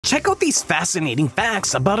Check out these fascinating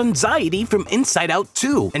facts about anxiety from Inside Out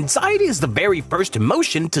 2. Anxiety is the very first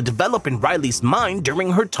emotion to develop in Riley's mind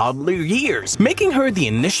during her toddler years, making her the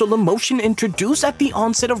initial emotion introduced at the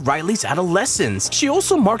onset of Riley's adolescence. She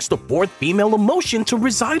also marks the fourth female emotion to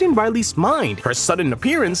reside in Riley's mind. Her sudden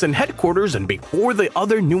appearance in headquarters and before the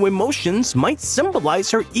other new emotions might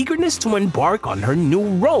symbolize her eagerness to embark on her new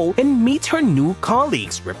role and meet her new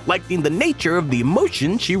colleagues, reflecting the nature of the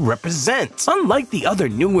emotion she represents. Unlike the other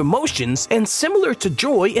new emotions, and similar to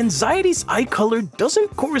joy, anxiety's eye color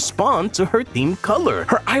doesn't correspond to her theme color.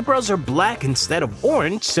 Her eyebrows are black instead of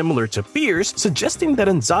orange, similar to fear's, suggesting that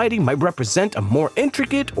anxiety might represent a more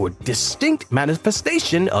intricate or distinct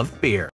manifestation of fear.